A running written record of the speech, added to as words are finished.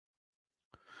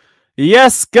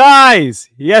Yes, guys.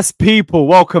 Yes, people.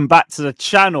 Welcome back to the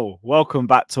channel. Welcome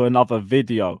back to another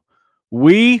video.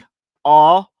 We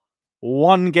are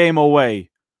one game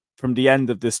away from the end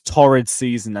of this torrid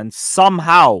season, and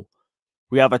somehow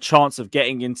we have a chance of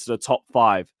getting into the top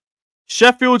 5.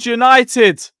 Sheffield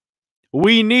United,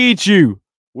 we need you.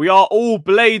 We are all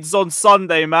blades on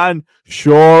Sunday, man.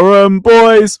 Shoreham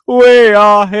boys, we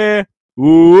are here.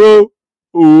 Ooh,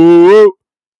 ooh.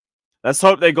 Let's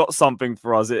hope they got something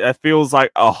for us. It feels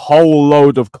like a whole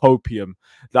load of copium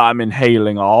that I'm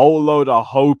inhaling. A whole load of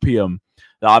hopium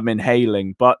that I'm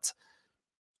inhaling. But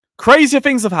crazier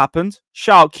things have happened.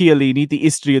 Shout out Chiellini, the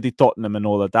history of the Tottenham and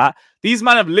all of that. These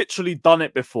men have literally done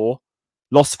it before.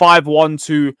 Lost 5-1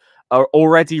 to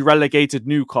already relegated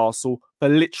Newcastle for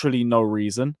literally no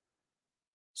reason.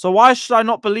 So why should I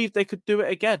not believe they could do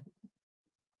it again?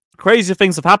 Crazier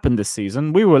things have happened this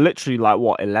season. We were literally like,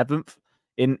 what, 11th?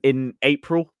 In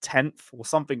April, 10th or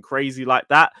something crazy like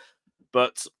that.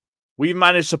 But we've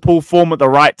managed to pull form at the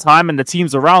right time, and the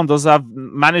teams around us have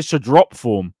managed to drop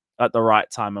form at the right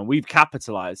time, and we've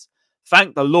capitalized.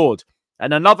 Thank the Lord.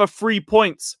 And another 3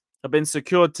 points have been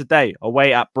secured today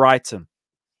away at Brighton.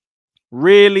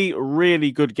 Really,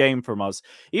 really good game from us.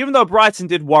 Even though Brighton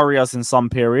did worry us in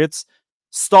some periods,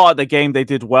 start of the game they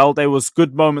did well. There was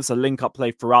good moments of link-up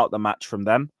play throughout the match from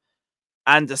them.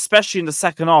 And especially in the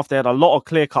second half, they had a lot of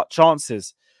clear-cut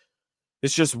chances.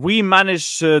 It's just we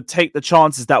managed to take the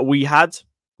chances that we had.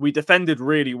 We defended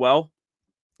really well.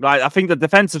 Like, I think the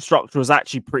defensive structure was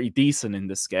actually pretty decent in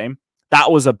this game.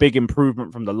 That was a big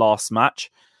improvement from the last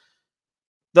match.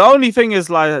 The only thing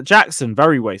is, like, Jackson,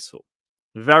 very wasteful.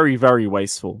 Very, very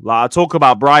wasteful. Like, I talk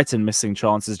about Brighton missing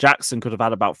chances. Jackson could have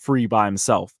had about 3 by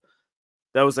himself.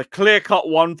 There was a clear-cut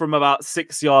one from about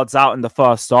 6 yards out in the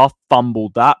first half.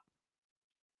 Fumbled that.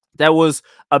 There was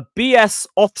a BS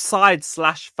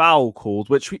offside/foul called,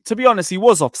 which, to be honest, he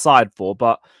was offside for,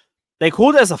 but they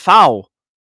called it as a foul.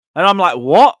 And I'm like,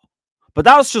 what? But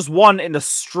that was just one in a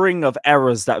string of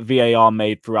errors that VAR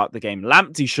made throughout the game.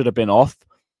 Lamptey should have been off,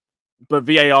 but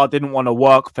VAR didn't want to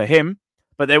work for him.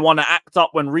 But they want to act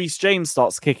up when Reece James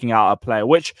starts kicking out a player,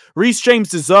 which Reece James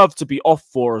deserved to be off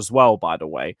for as well, by the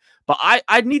way. But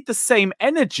I need the same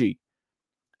energy.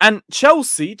 And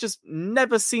Chelsea just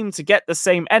never seem to get the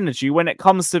same energy when it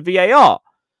comes to VAR.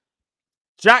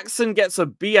 Jackson gets a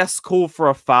BS call for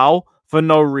a foul for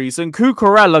no reason.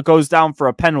 Cucurella goes down for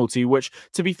a penalty, which,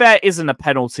 to be fair, isn't a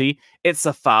penalty. It's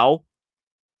a foul.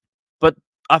 But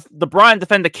the Brighton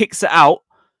defender kicks it out.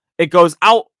 It goes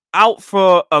out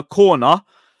for a corner,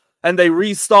 and they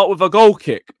restart with a goal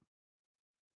kick.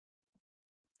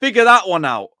 Figure that one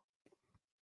out.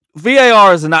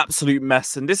 VAR is an absolute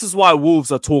mess, and this is why Wolves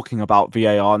are talking about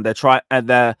VAR, and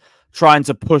they're trying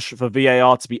to push for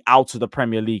VAR to be out of the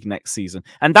Premier League next season.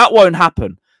 And that won't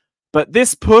happen. But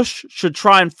this push should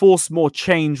try and force more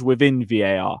change within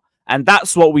VAR. And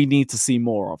that's what we need to see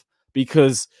more of.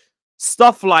 Because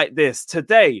stuff like this,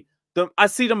 today, I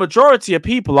see the majority of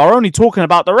people are only talking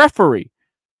about the referee.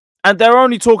 And they're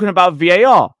only talking about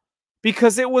VAR.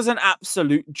 Because it was an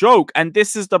absolute joke. And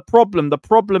this is the problem. The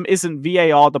problem isn't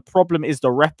VAR. The problem is the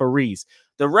referees.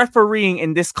 The refereeing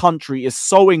in this country is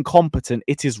so incompetent.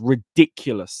 It is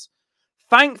ridiculous.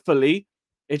 Thankfully,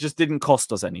 it just didn't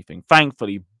cost us anything.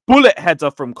 Thankfully. Bullet header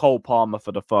from Cole Palmer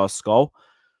for the first goal.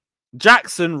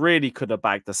 Jackson really could have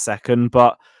bagged the second.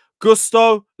 But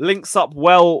Gusto links up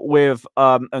well with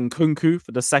Nkunku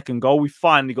for the second goal. We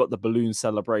finally got the balloon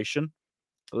celebration.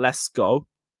 Let's go.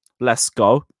 Let's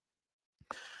go.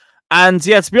 And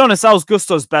yeah, to be honest, that was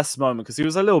Gusto's best moment because he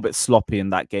was a little bit sloppy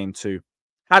in that game too.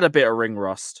 Had a bit of ring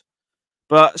rust.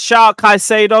 But shout out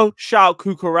Caicedo, shout out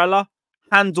Cucurella.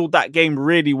 Handled that game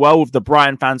really well with the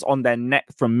Brighton fans on their neck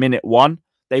from minute 1.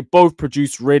 They both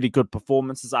produced really good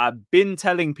performances. I've been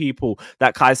telling people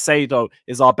that Caicedo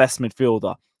is our best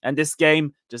midfielder. And this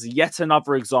game, just yet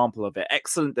another example of it.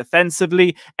 Excellent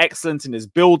defensively, excellent in his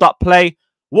build-up play.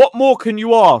 What more can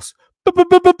you ask? For the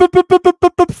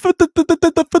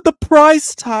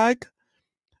price tag.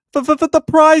 For the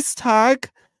price tag.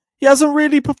 He hasn't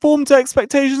really performed to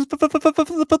expectations for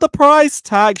the price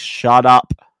tag. Shut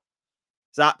up.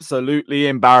 It's absolutely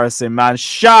embarrassing, man.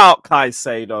 Shout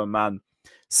Caicedo, man.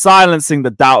 Silencing the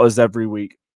doubters every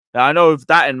week. Now, I know with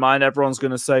that in mind, everyone's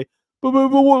going to say, but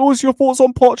what was your thoughts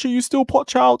on Poch? Are you still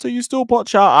Poch out? Are you still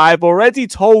Poch out? I've already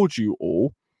told you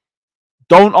all.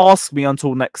 Don't ask me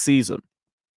until next season.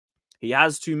 He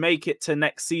has to make it to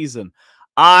next season.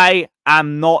 I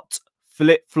am not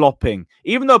flip-flopping.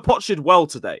 Even though Poch did well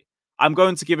today, I'm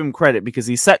going to give him credit because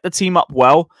he set the team up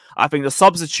well. I think the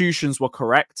substitutions were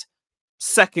correct.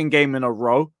 Second game in a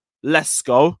row. Let's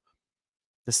go.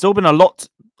 There's still been a lot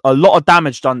a lot of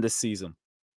damage done this season.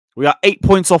 We are 8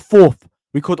 points off 4th.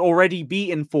 We could already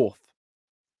be in 4th.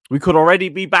 We could already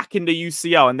be back in the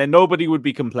UCL, and then nobody would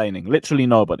be complaining. Literally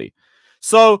nobody.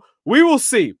 So we will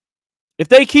see. If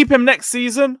they keep him next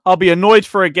season, I'll be annoyed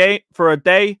for a day,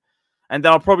 and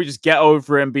then I'll probably just get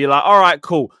over it and be like, all right,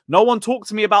 cool. No one talked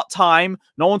to me about time.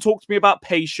 No one talked to me about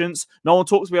patience. No one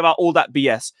talked to me about all that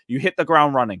BS. You hit the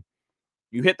ground running.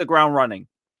 You hit the ground running.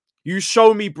 You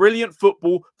show me brilliant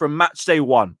football from match day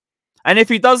 1. And if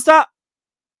he does that,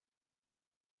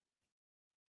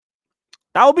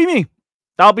 that'll be me.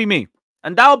 That'll be me.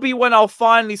 And that'll be when I'll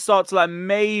finally start to like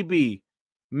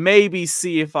maybe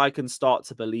see if I can start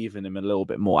to believe in him a little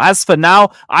bit more. As for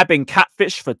now, I've been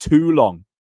catfished for too long.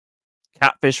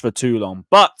 Catfish for too long.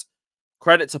 But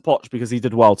credit to Poch because he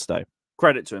did well today.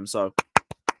 Credit to him. So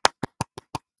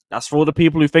that's for all the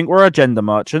people who think we're agenda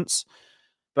merchants.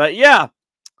 But yeah,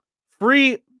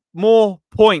 3 more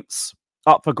points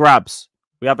up for grabs.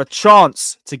 We have a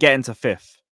chance to get into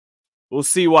 5th. We'll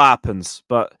see what happens.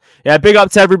 But yeah, big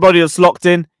up to everybody that's locked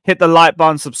in. Hit the like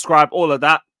button, subscribe, all of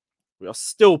that. We are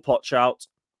still Poch out.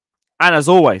 And as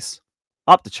always,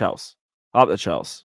 up the Chels. Up the Chels.